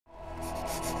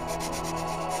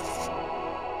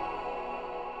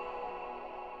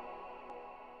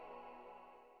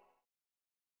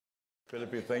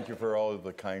Philippe, thank you for all of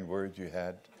the kind words you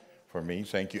had for me.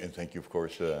 Thank you, and thank you, of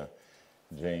course,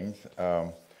 James.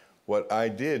 What I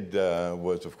did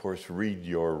was, of course, read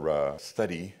your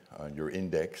study, your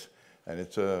index, and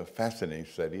it's a fascinating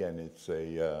study, and it's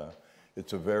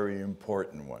a very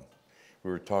important one.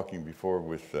 We were talking before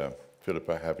with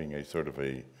Philippa having a sort of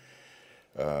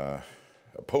a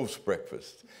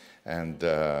post-breakfast, and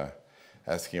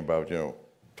asking about,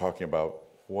 talking about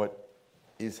what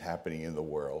is happening in the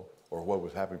world, or what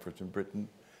was happening for us in Britain,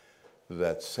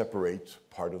 that separates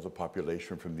part of the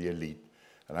population from the elite.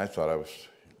 And I thought I was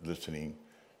listening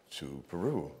to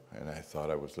Peru, and I thought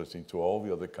I was listening to all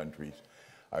the other countries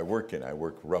I work in. I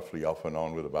work roughly off and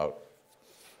on with about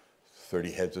 30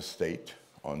 heads of state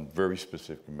on very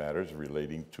specific matters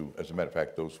relating to, as a matter of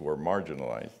fact, those who are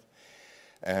marginalized.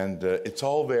 And it's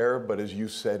all there, but as you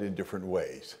said, in different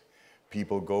ways.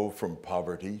 People go from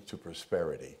poverty to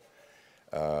prosperity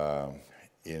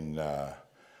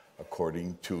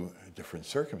according to different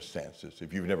circumstances.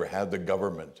 If you've never had the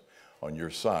government on your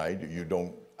side, you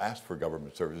don't ask for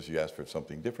government services, you ask for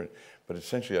something different. But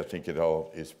essentially, I think it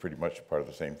all is pretty much part of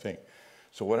the same thing.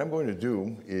 So what I'm going to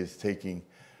do is, taking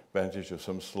advantage of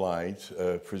some slides,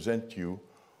 present you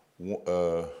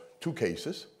two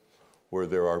cases where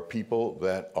there are people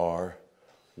that are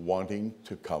wanting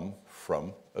to come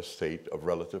from a state of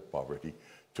relative poverty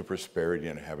to prosperity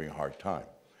and having a hard time.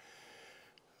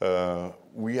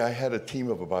 I had a team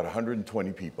of about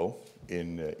 120 people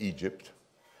in Egypt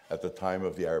at the time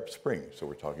of the Arab Spring. So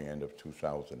we're talking end of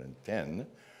 2010,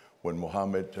 when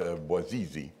Mohamed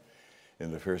Bouazizi,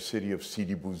 in the fair city of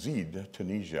Sidi Bouzid,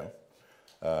 Tunisia,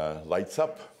 lights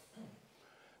up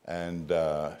and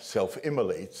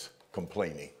self-immolates,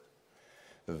 complaining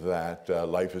that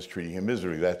life is treating him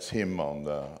miserably. That's him on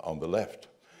the left.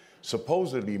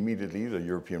 Supposedly, immediately, the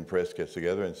European press gets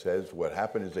together and says what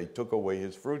happened is they took away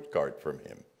his fruit cart from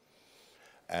him.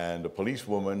 And a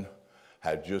policewoman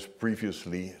had just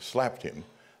previously slapped him,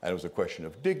 and it was a question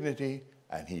of dignity,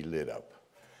 and he lit up.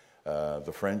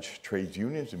 The French trades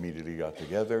unions immediately got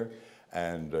together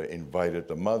and invited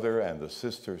the mother and the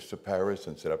sisters to Paris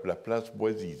and set up La Place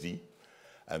Bouazizi,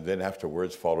 and then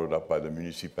afterwards followed up by the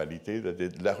municipalité that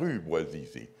did La Rue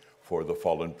Bouazizi for the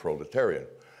fallen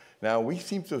proletariat. Now, we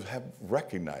seem to have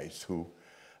recognized who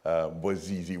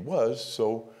Bouazizi was,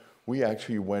 so we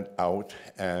actually went out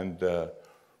and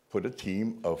put a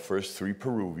team of first 3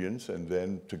 Peruvians, and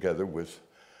then together with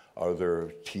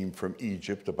other team from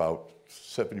Egypt, about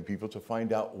 70 people, to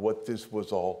find out what this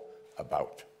was all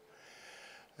about.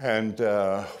 And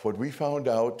what we found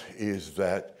out is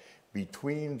that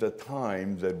between the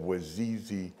time that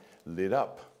Bouazizi lit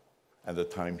up and the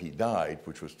time he died,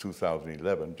 which was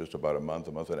 2011, just about a month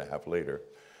and a half later,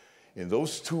 in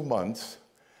those 2 months,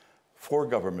 4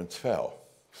 governments fell.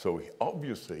 So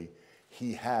obviously,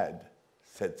 he had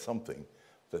said something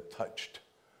that touched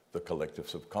the collective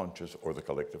subconscious or the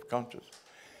collective conscious.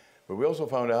 But we also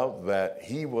found out that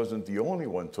he wasn't the only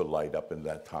one to light up in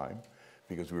that time,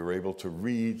 because we were able to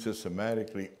read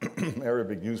systematically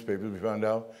Arabic newspapers. We found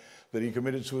out that he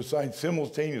committed suicide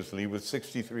simultaneously with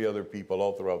 63 other people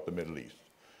all throughout the Middle East.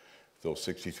 Those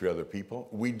 63 other people,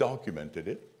 we documented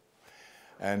it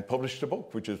and published a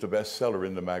book, which is the bestseller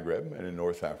in the Maghreb and in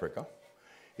North Africa.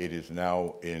 It is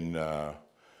now in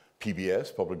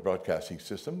PBS, Public Broadcasting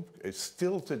System. It's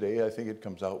still today, I think it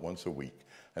comes out once a week.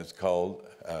 And it's called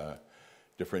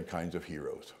Different Kinds of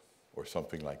Heroes, or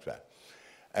something like that.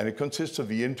 And it consists of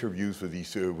the interviews with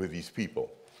these people.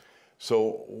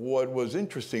 So what was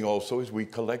interesting also is we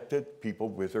collected people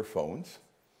with their phones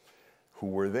who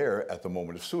were there at the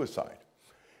moment of suicide.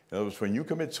 In other words, when you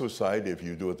commit suicide, if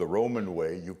you do it the Roman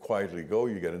way, you quietly go,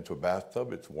 you get into a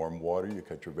bathtub, it's warm water, you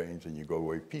cut your veins, and you go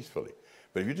away peacefully.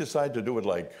 But if you decide to do it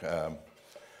like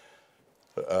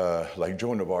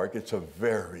Joan of Arc, it's a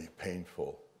very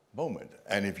painful moment.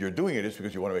 And if you're doing it, it's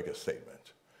because you want to make a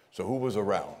statement. So who was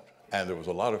around? And there was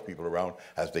a lot of people around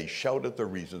as they shouted the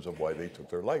reasons of why they took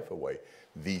their life away,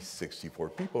 these 64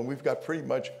 people. And we've got pretty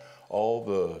much all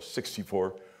the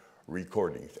 64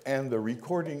 recordings. And the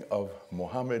recording of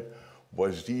Mohamed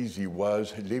Bouazizi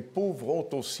was « Les pauvres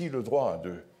ont aussi le droit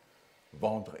de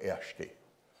vendre et acheter ».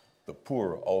 The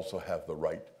poor also have the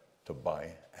right to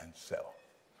buy and sell.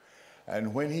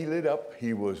 And when he lit up,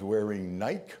 he was wearing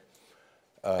Nike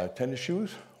tennis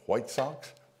shoes, white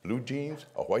socks, blue jeans,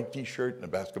 a white T-shirt, and a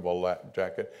basketball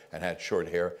jacket, and had short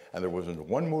hair. And there wasn't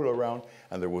one mullah around,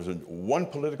 and there wasn't one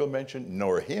political mention,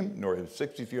 nor him, nor his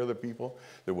 63 other people.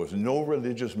 There was no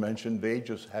religious mention. They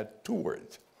just had 2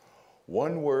 words.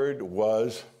 One word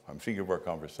was, I'm thinking of our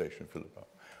conversation, Philippa.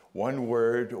 One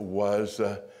word was,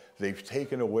 they've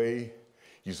taken away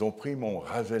Ils ont pris mon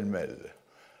ras el mel.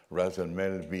 Ras el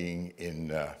mel being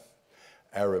in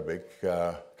Arabic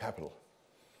capital.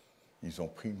 Ils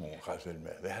ont pris mon ras el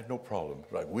mel. They had no problem,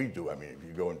 like we do. I mean, if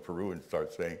you go in Peru and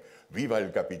start saying, Viva el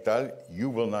capital, you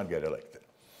will not get elected.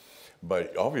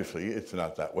 But obviously, it's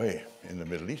not that way. In the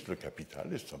Middle East, the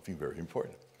capital is something very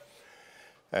important.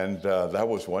 And that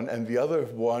was one. And the other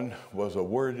one was a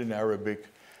word in Arabic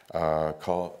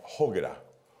called hogera,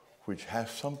 which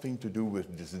has something to do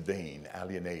with disdain,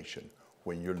 alienation,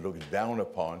 when you're looked down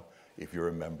upon if you're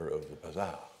a member of the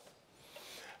bazaar.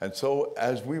 And so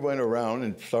as we went around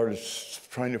and started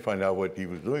trying to find out what he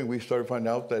was doing, we started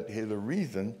finding out that the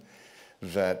reason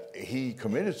that he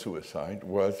committed suicide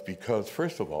was because,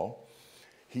 first of all,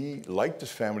 he liked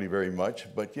his family very much,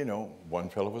 but, you know, one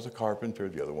fellow was a carpenter,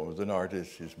 the other one was an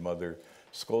artist. His mother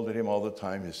scolded him all the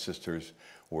time. His sisters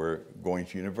were going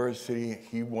to university.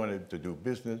 He wanted to do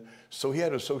business, so he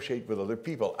had to associate with other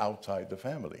people outside the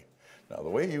family. Now, the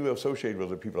way you associate with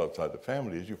other people outside the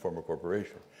family is you form a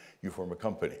corporation. You form a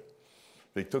company.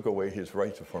 They took away his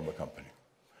right to form a company.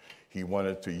 He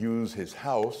wanted to use his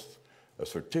house, a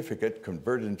certificate,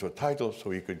 convert it into a title so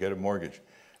he could get a mortgage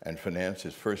and finance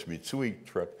his first Mitsui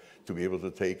truck to be able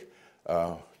to take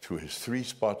to his 3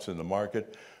 spots in the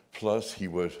market. Plus,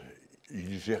 il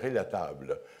gérait la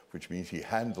table, which means he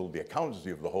handled the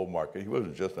accountancy of the whole market. He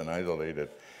wasn't just an isolated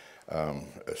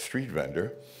street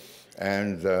vendor.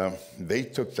 And they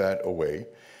took that away.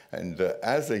 And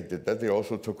as they did that, they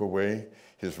also took away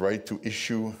his right to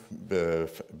issue the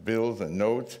bills and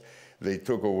notes. They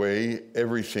took away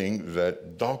everything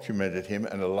that documented him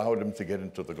and allowed him to get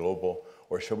into the global,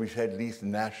 or shall we say at least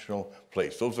national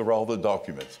place. Those are all the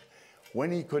documents.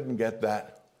 When he couldn't get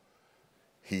that,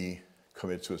 he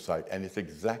committed suicide. And it's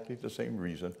exactly the same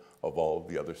reason of all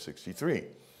the other 63.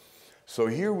 So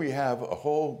here we have a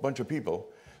whole bunch of people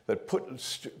that put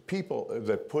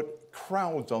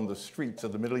crowds on the streets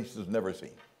that the Middle East has never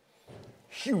seen.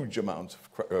 Huge amounts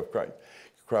of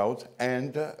crowds,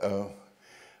 and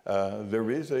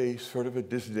there is a sort of a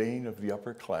disdain of the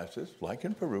upper classes, like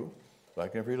in Peru,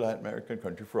 like in every Latin American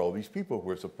country, for all these people who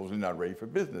are supposedly not ready for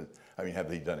business. I mean, have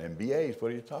they done MBAs?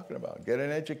 What are you talking about? Get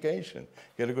an education,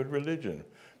 get a good religion,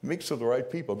 mix with the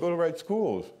right people, go to the right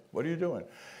schools. What are you doing?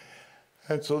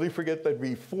 And so they forget that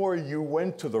before you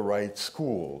went to the right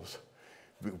schools,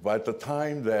 by the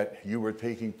time that you were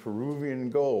taking Peruvian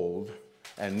gold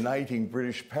and knighting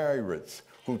British pirates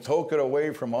who took it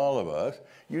away from all of us,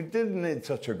 you didn't need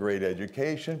such a great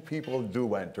education. People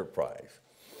do enterprise.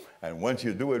 And once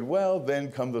you do it well,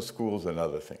 then come the schools and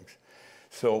other things.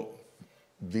 So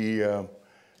the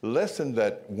lesson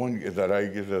that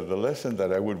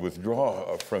I would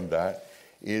withdraw from that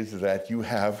is that you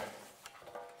have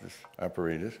this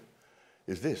apparatus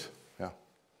is this. Yeah.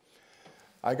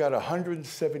 I got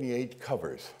 178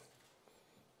 covers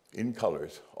in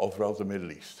colors all throughout the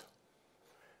Middle East.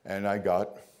 And I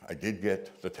did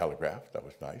get the Telegraph, that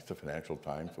was nice, the Financial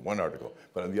Times, one article,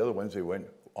 but on the other ones they went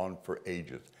on for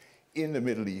ages. In the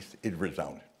Middle East, it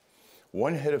resounded.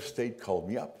 One head of state called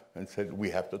me up and said, we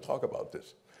have to talk about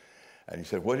this. And he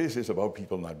said, what is this about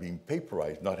people not being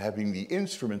paperized, not having the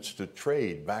instruments to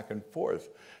trade back and forth,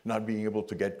 not being able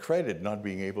to get credit, not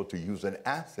being able to use an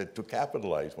asset to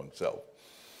capitalize oneself?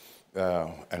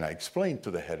 And I explained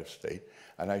to the head of state,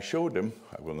 and I showed him,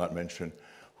 I will not mention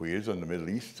who he is in the Middle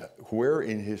East, where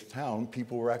in his town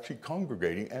people were actually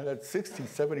congregating, and that 60,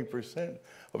 70%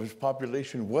 of his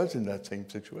population was in that same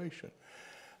situation.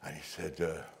 And he said,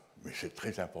 mais c'est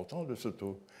très important de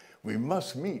Soto. We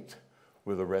must meet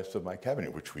with the rest of my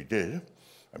cabinet, which we did.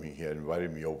 I mean, he had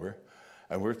invited me over.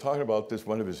 And we were talking about this.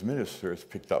 One of his ministers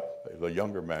picked up, the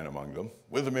younger man among them,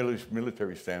 with a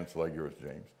military stance like yours,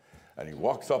 James. And he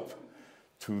walks up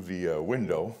to the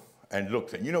window and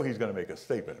looks. And you know he's going to make a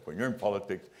statement. When you're in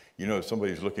politics, you know if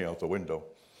somebody's looking out the window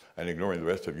and ignoring the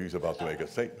rest of you, he's about to make a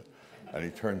statement. And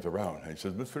he turns around and he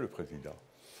says, Monsieur le Président,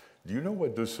 do you know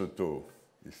what De Soto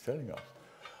is telling us?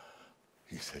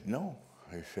 He said, no.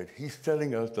 I said, he's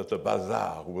telling us that the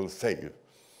bazaar will save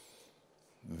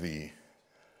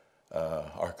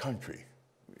our country.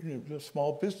 You know, the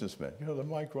small businessmen, you know, the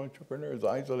micro-entrepreneurs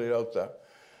isolated out there.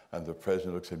 And the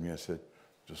president looks at me and said,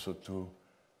 De Soto,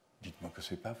 dites-moi que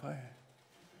c'est pas vrai.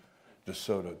 De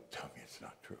Soto, tell me it's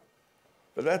not true.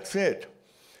 But that's it.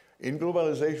 In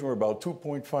globalization, we're about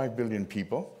 2.5 billion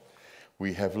people.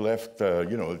 We have left,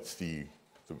 you know, it's the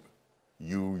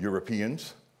you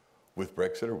Europeans, with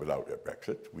Brexit or without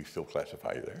Brexit, we still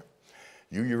classify you there.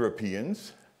 You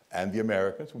Europeans and the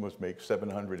Americans, who must make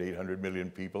 700, 800 million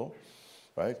people,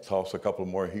 right? Toss a couple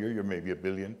more here, you're maybe 1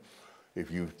 billion. If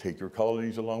you take your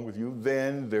colonies along with you,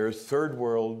 then there's third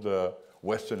world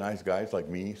westernized guys like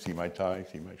me, see my tie,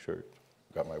 see my shirt,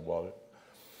 got my wallet.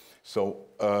 So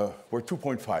we're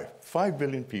 2.5. 5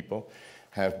 billion people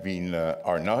have been,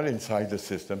 are not inside the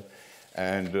system,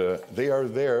 and they are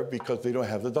there because they don't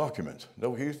have the documents.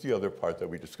 Now, here's the other part that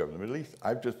we discovered in the Middle East.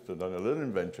 I've just done a little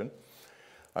invention.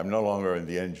 I'm no longer in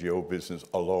the NGO business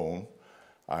alone.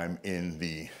 I'm in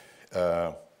the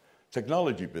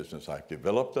technology business. I've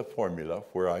developed a formula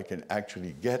where I can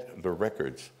actually get the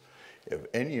records of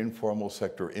any informal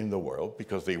sector in the world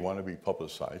because they want to be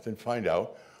publicized and find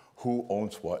out who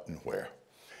owns what and where.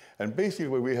 And basically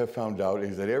what we have found out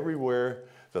is that everywhere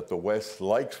that the West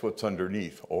likes what's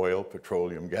underneath, oil,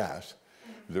 petroleum, gas,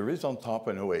 there is on top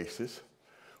an oasis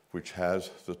which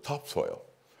has the topsoil.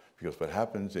 Because what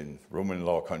happens in Roman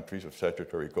law countries of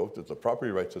statutory code is the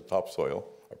property rights of topsoil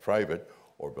are private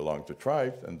or belong to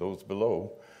tribes, and those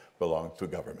below belong to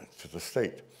government, to the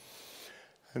state.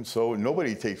 And so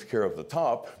nobody takes care of the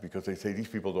top because they say these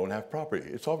people don't have property.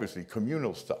 It's obviously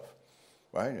communal stuff,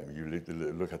 right? I mean, you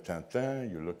look at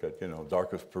Tintin, you look at,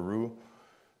 darkest Peru,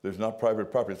 there's not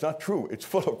private property. It's not true, it's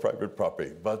full of private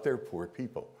property, but they're poor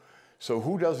people. So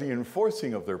who does the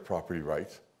enforcing of their property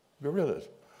rights? Guerrillas.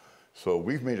 So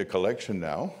we've made a collection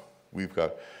now. We've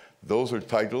got, those are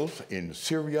titles in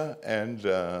Syria and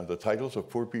the titles of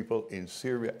poor people in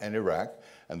Syria and Iraq,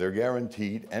 and they're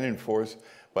guaranteed and enforced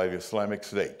by the Islamic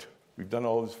State. We've done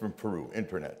all this from Peru,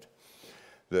 internet.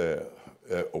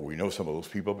 We know some of those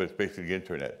people, but it's basically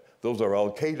internet. Those are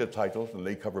Al-Qaeda titles, and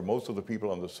they cover most of the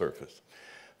people on the surface.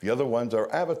 The other ones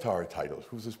are avatar titles.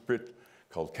 Who's this Brit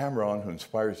called Cameron, who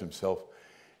inspires himself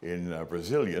in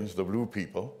Brazilians, the blue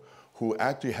people, who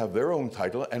actually have their own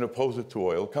title and oppose it to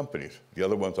oil companies. The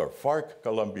other ones are FARC,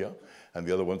 Colombia, and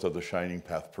the other ones are the Shining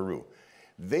Path, Peru.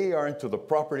 They are into the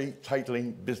property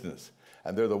titling business,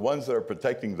 and they're the ones that are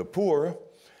protecting the poor,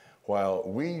 while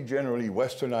we generally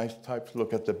westernized types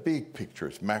look at the big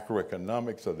pictures,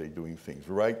 macroeconomics, are they doing things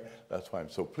right? That's why I'm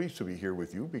so pleased to be here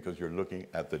with you, because you're looking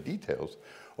at the details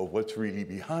of what's really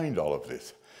behind all of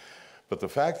this. But the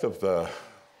fact of the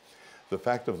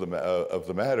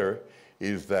matter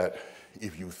is that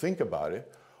if you think about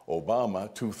it,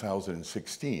 Obama,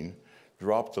 2016,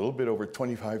 dropped a little bit over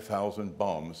 25,000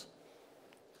 bombs.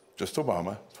 Just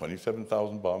Obama,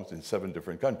 27,000 bombs in 7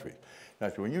 different countries. Now,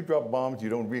 when you drop bombs, you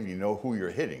don't really know who you're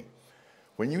hitting.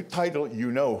 When you title,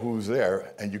 you know who's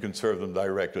there, and you can serve them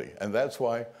directly. And that's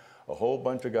why a whole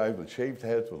bunch of guys with shaved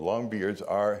heads, with long beards,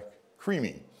 are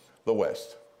creaming the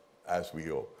West as we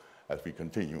go, as we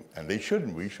continue. And they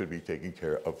shouldn't. We should be taking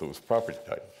care of those property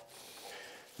titles.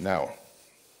 Now,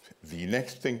 the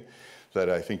next thing that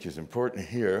I think is important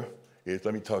here is,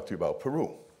 let me talk to you about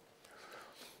Peru.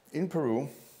 In Peru,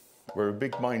 we're a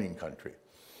big mining country,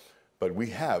 but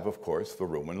we have, of course, the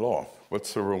Roman law.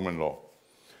 What's the Roman law?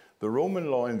 The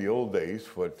Roman law in the old days,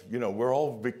 we're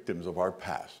all victims of our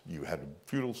past. You had a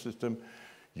feudal system.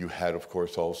 You had, of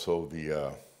course, also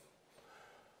the,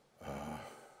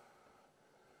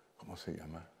 ¿cómo se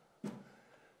llama? El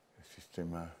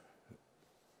sistema.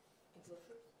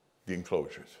 The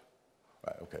enclosures.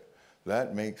 Right, okay.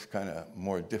 That makes kind of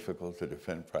more difficult to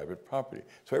defend private property.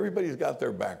 So everybody's got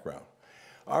their background.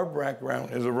 Our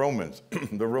background is the Romans.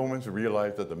 The Romans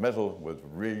realized that the metal was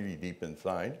really deep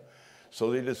inside,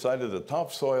 so they decided the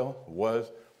topsoil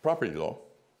was property law,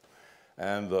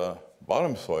 and the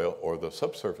bottom soil, or the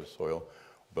subsurface soil,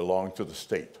 belonged to the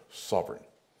state, sovereign,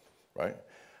 right?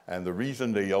 And the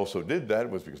reason they also did that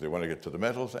was because they wanted to get to the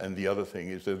metals, and the other thing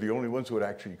is they're the only ones who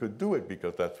actually could do it,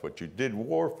 because that's what you did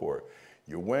war for.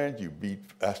 You went, you beat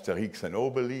Asterix and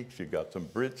Obelix, you got some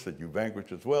Brits that you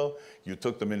vanquished as well, you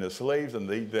took them in as slaves, and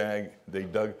they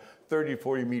dug 30,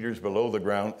 40 meters below the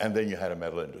ground, and then you had a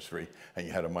metal industry, and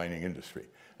you had a mining industry.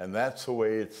 And that's the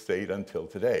way it stayed until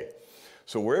today.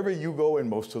 So wherever you go in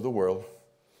most of the world,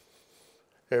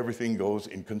 everything goes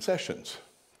in concessions.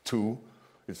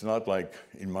 It's not like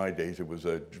in my days, it was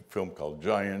a film called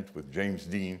Giant with James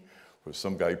Dean, where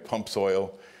some guy pumps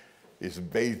oil, is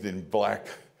bathed in black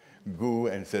goo,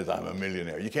 and says, I'm a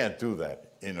millionaire. You can't do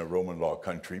that in a Roman law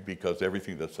country, because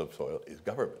everything that's subsoil is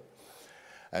government.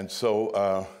 And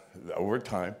so over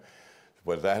time,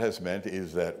 what that has meant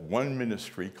is that one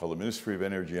ministry, called the Ministry of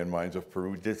Energy and Mines of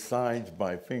Peru, decides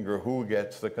by finger who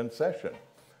gets the concession.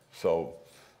 So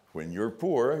when you're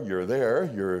poor, you're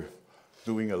there, you're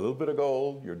doing a little bit of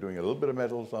gold, you're doing a little bit of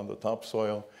metals on the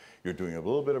topsoil, you're doing a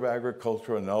little bit of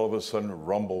agriculture, and all of a sudden,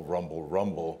 rumble, rumble,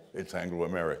 rumble, it's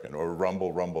Anglo-American, or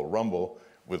rumble, rumble, rumble,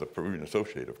 with a Peruvian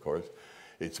associate, of course.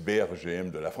 It's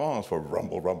BRGM de la France, or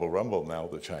rumble, rumble, rumble, now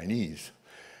the Chinese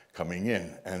coming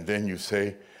in. And then you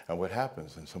say, and what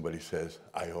happens? And somebody says,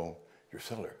 I own your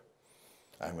cellar.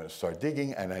 I'm going to start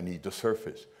digging, and I need the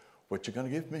surface. What you going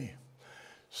to give me?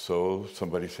 So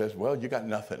somebody says, well, you got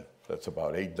nothing. That's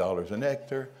about $8 an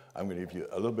hectare. I'm going to give you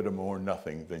a little bit of more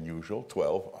nothing than usual,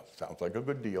 12. Sounds like a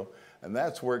good deal. And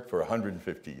that's worked for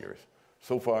 150 years.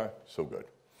 So far, so good.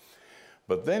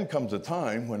 But then comes a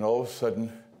time when all of a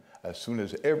sudden, as soon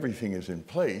as everything is in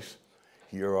place,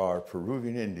 here are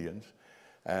Peruvian Indians,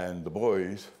 and the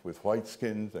boys with white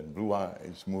skins and blue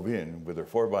eyes move in with their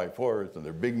 4x4s and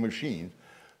their big machines.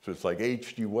 So it's like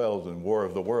H.G. Wells in War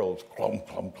of the Worlds, clump,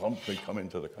 clump, clump, they come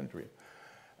into the country.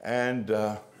 And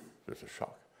there's a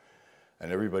shock.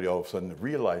 And everybody all of a sudden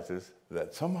realizes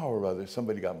that somehow or other,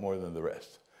 somebody got more than the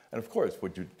rest. And of course,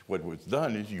 what was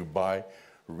done is you buy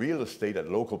real estate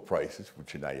at local prices,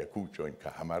 which in Ayacucho, in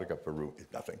Cajamarca, Peru, is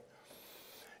nothing.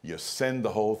 You send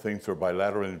the whole thing through a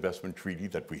bilateral investment treaty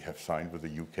that we have signed with the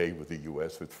UK, with the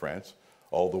US, with France.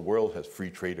 All the world has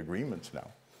free trade agreements now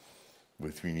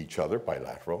between each other,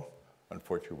 bilateral.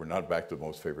 Unfortunately, we're not back to the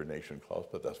most favored nation clause,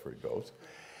 but that's where it goes.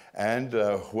 And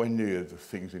when the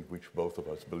things in which both of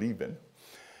us believe in.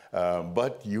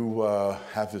 But you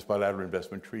have this bilateral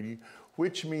investment treaty,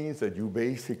 which means that you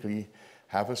basically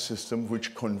have a system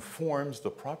which conforms the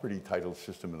property title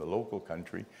system in the local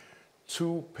country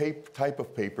to type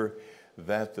of paper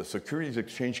that the Securities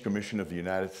Exchange Commission of the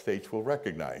United States will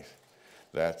recognize.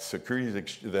 That's the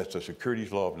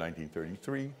Securities Law of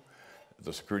 1933,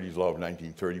 the Securities Law of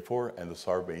 1934, and the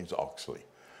Sarbanes-Oxley,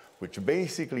 which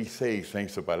basically say,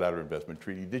 thanks to bilateral investment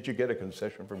treaty, did you get a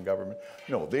concession from government?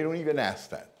 No, they don't even ask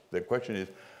that. The question is,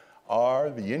 are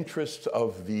the interests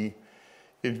of the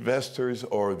investors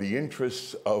or the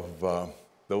interests of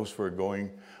those who are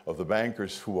going, of the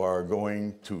bankers who are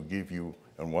going to give you,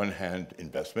 on one hand,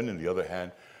 investment, and the other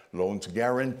hand, loans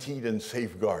guaranteed and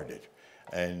safeguarded.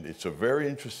 And it's a very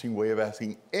interesting way of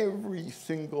asking every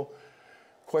single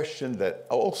question that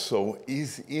also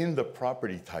is in the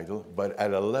property title, but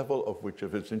at a level of which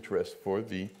of its interest for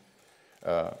the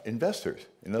investors.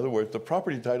 In other words, the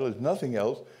property title is nothing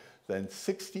else than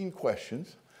 16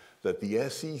 questions that the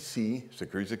SEC,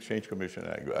 Securities Exchange Commission,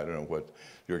 I don't know what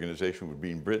the organization would be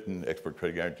in Britain, Export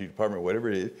Credit Guarantee Department, whatever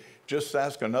it is, just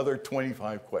ask another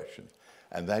 25 questions,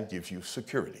 and that gives you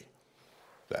security.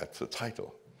 That's the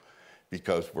title.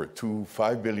 Because we're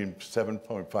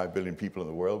 7.5 billion people in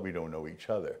the world, we don't know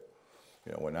each other.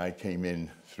 You know, when I came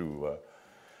in through,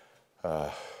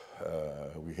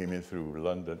 we came in through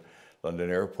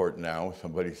London Airport now,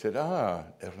 somebody said,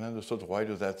 Hernando de Soto, why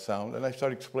does that sound? And I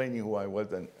started explaining who I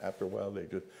was, and after a while they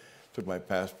just took my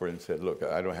passport and said, look,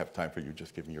 I don't have time for you,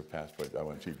 just give me your passport. I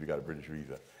want to see if you got a British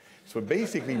visa. So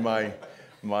basically my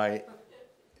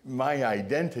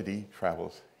identity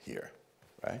travels here,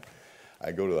 right?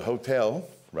 I go to the hotel,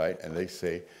 right, and they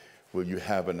say, will you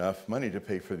have enough money to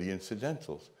pay for the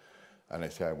incidentals? And I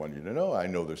say, I want you to know, I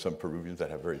know there's some Peruvians that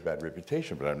have very bad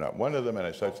reputation, but I'm not one of them. And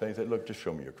I start saying, look, just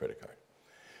show me your credit card.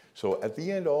 So at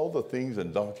the end, all the things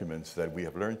and documents that we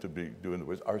have learned to be doing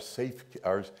are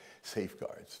safeguards.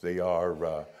 They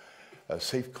are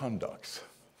safe conducts.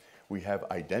 We have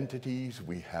identities,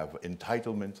 we have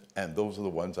entitlements, and those are the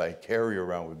ones I carry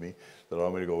around with me that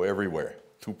allow me to go everywhere.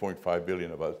 2.5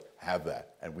 billion of us have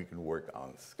that, and we can work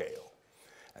on scale.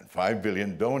 And 5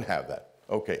 billion don't have that.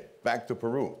 Okay, back to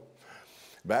Peru.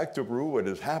 Back to Peru, what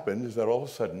has happened is that all of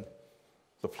a sudden,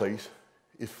 the place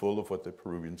is full of what the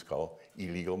Peruvians call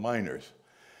illegal miners.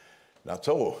 Not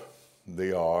so.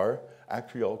 They are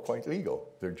actually all quite legal.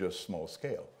 They're just small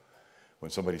scale. When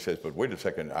somebody says, but wait a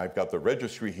second, I've got the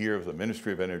registry here of the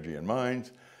Ministry of Energy and Mines.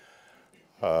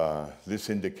 This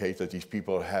indicates that these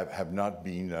people have not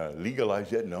been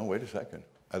legalized yet. No, wait a second.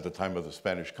 At the time of the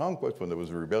Spanish conquest, when there was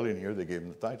a rebellion here, they gave them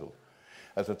the title.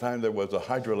 At the time there was a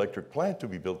hydroelectric plant to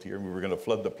be built here, and we were going to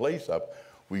flood the place up,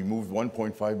 we moved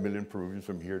 1.5 million Peruvians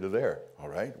from here to there. All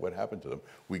right, what happened to them?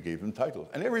 We gave them titles.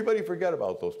 And everybody forget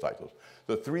about those titles.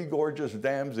 The three gorgeous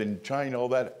dams in China, all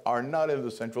that, are not in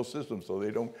the central system, so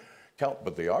they don't count,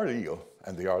 but they are legal,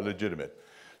 and they are legitimate.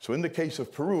 So in the case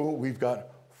of Peru, we've got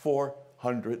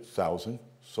 400,000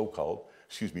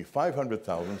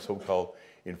 500,000 so-called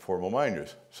informal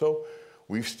miners. So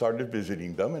we've started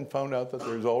visiting them and found out that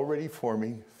there's already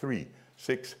forming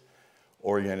 6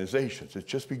 organizations. It's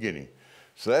just beginning.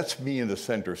 So that's me in the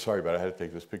center. Sorry, but I had to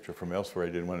take this picture from elsewhere. I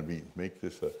didn't want to make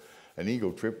this an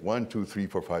ego trip. 1, 2, 3,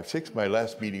 4, 5, 6. My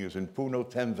last meeting is in Puno,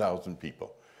 10,000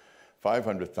 people.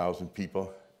 500,000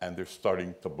 people, and they're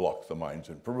starting to block the mines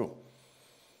in Peru.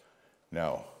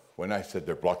 Now, when I said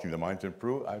they're blocking the mines in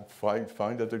Peru, I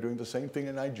find that they're doing the same thing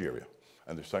in Nigeria.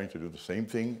 And they're starting to do the same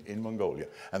thing in Mongolia.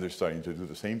 And they're starting to do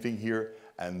the same thing here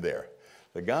and there.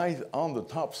 The guys on the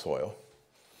topsoil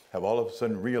have all of a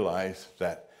sudden realized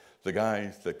that The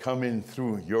guys that come in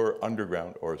through your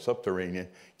underground or subterranean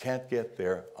can't get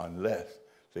there unless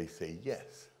they say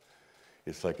yes.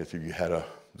 It's like as if you had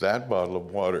that bottle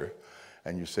of water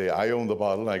and you say, I own the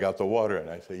bottle and I got the water. And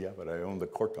I say, yeah, but I own the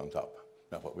cork on top.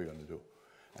 Now what are we going to do?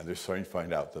 And they're starting to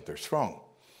find out that they're strong.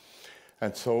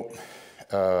 And so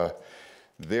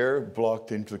they're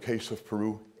blocked into the case of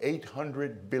Peru,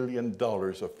 $800 billion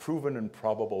of proven and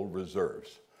probable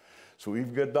reserves. So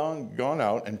we've gone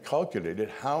out and calculated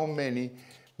how many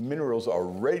minerals are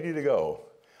ready to go,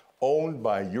 owned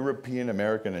by European,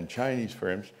 American, and Chinese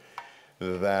firms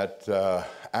that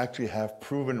actually have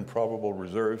proven and probable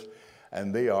reserves,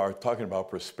 and they are, talking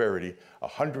about prosperity,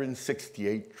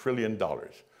 $168 trillion,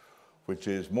 which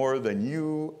is more than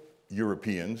you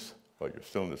Europeans, well, you're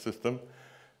still in the system,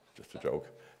 just a joke,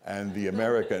 and the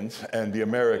Americans,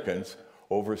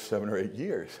 over 7 or 8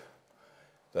 years.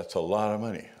 That's a lot of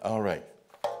money. All right,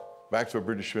 back to a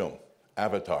British film,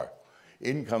 Avatar.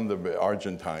 In come the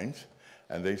Argentines,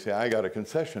 and they say, I got a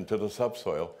concession to the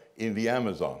subsoil in the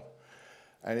Amazon.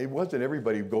 And it wasn't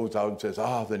everybody who goes out and says,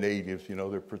 the natives, you know,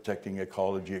 they're protecting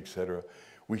ecology, et cetera.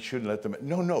 We shouldn't let them.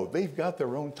 No, they've got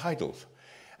their own titles.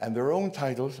 And their own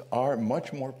titles are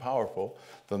much more powerful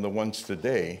than the ones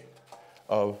today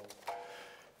of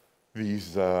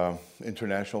these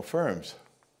international firms.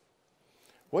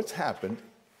 What's happened,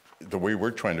 the way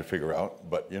we're trying to figure out,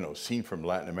 but you know, seen from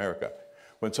Latin America,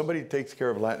 when somebody takes care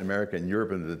of Latin America and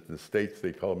Europe and the States,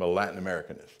 they call them a Latin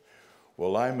Americanist.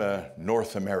 Well, I'm a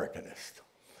North Americanist,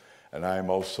 and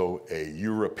I'm also a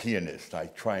Europeanist. I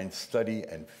try and study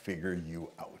and figure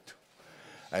you out.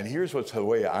 And here's what's the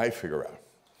way I figure out.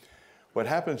 What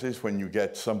happens is when you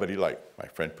get somebody like my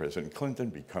friend President Clinton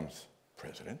becomes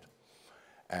president,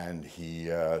 and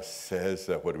he says,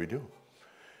 what do we do?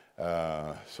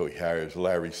 So he hires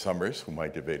Larry Summers, whom I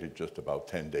debated just about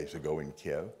 10 days ago in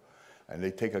Kiev, and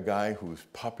they take a guy who's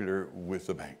popular with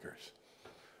the bankers,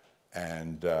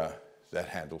 and that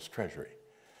handles Treasury.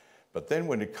 But then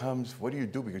when it comes, what do you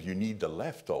do? Because you need the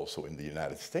left also in the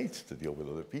United States to deal with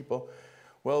other people.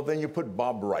 Well, then you put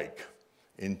Bob Reich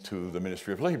into the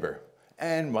Ministry of Labor,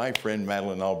 and my friend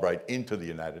Madeleine Albright into the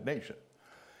United Nations.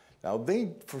 Now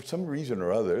they, for some reason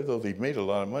or other, though they've made a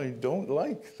lot of money, don't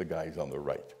like the guys on the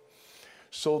right.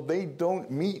 So they don't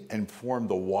meet and form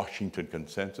the Washington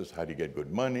consensus. How do you get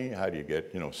good money? How do you get,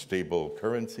 you know, stable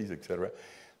currencies, et cetera?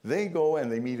 They go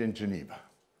and they meet in Geneva.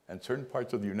 And certain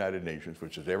parts of the United Nations,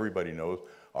 which as everybody knows,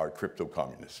 are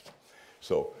crypto-communist.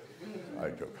 So, I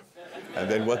joke.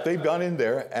 And then what they've gone in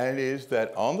there and is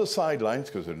that on the sidelines,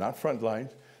 because they're not front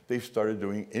lines, they've started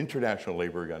doing International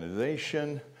Labor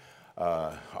Organization,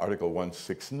 Article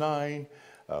 169,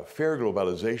 fair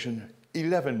globalization,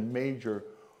 11 major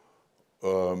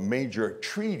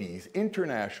treaties,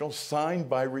 international, signed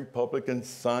by Republicans,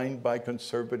 signed by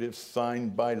conservatives,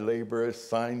 signed by laborists,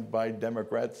 signed by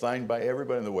Democrats, signed by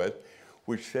everybody in the West,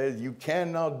 which says you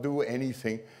cannot do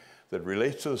anything that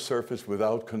relates to the surface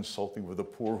without consulting with the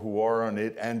poor who are on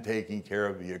it and taking care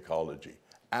of the ecology.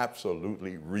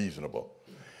 Absolutely reasonable.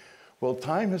 Well,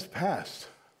 time has passed,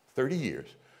 30 years.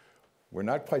 We're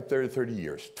not quite there 30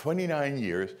 years, 29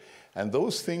 years, and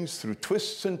those things through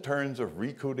twists and turns of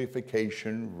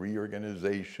recodification,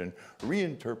 reorganization,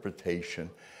 reinterpretation,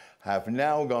 have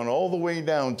now gone all the way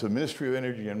down to Ministry of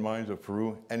Energy and Mines of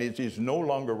Peru, and it is no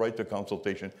longer right to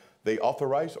consultation. They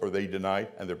authorize or they deny,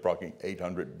 and they're blocking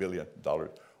 $800 billion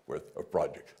worth of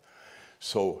projects.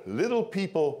 So little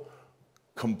people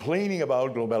complaining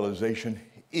about globalization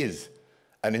is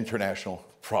an international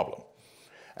problem.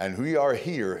 And we are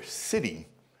here sitting,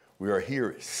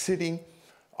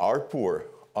 our poor,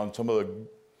 on some of the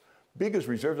biggest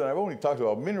reserves, and I've only talked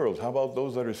about minerals. How about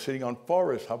those that are sitting on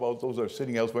forests? How about those that are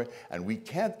sitting elsewhere? And we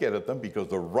can't get at them because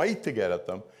the right to get at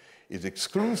them is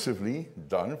exclusively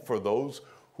done for those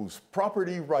whose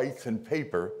property rights and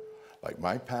paper, like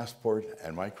my passport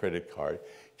and my credit card,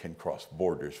 can cross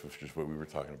borders, which is what we were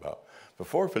talking about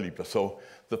before, Felipe. So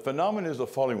the phenomenon is the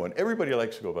following one. Everybody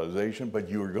likes globalization, but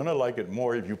you're going to like it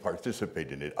more if you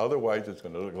participate in it. Otherwise, it's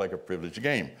going to look like a privileged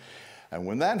game. And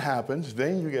when that happens,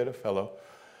 then you get a fellow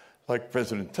like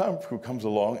President Trump who comes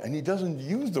along, and he doesn't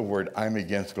use the word, I'm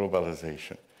against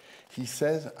globalization. He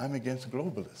says, I'm against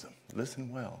globalism.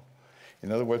 Listen well.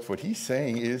 In other words, what he's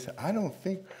saying is, I don't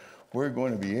think we're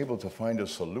going to be able to find a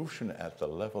solution at the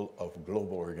level of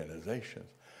global organizations.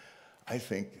 I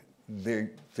think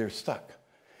they're stuck.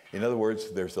 In other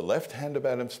words, there's the left hand of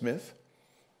Adam Smith,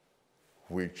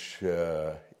 which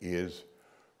is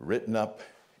written up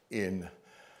in,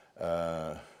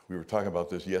 we were talking about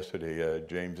this yesterday,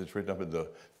 James, it's written up in the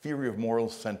theory of moral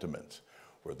sentiments,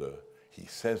 where the He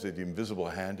says that the invisible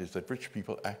hand is that rich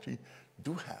people actually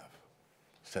do have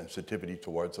sensitivity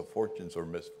towards the fortunes or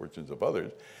misfortunes of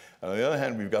others. And on the other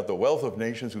hand, we've got the wealth of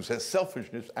nations who says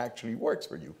selfishness actually works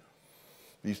for you.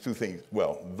 These two things,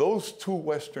 well, those two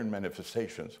Western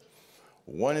manifestations,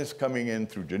 one is coming in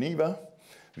through Geneva,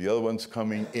 the other one's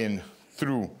coming in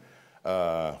through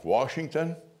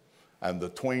Washington, and the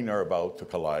twain are about to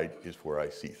collide is where I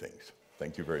see things.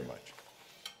 Thank you very much.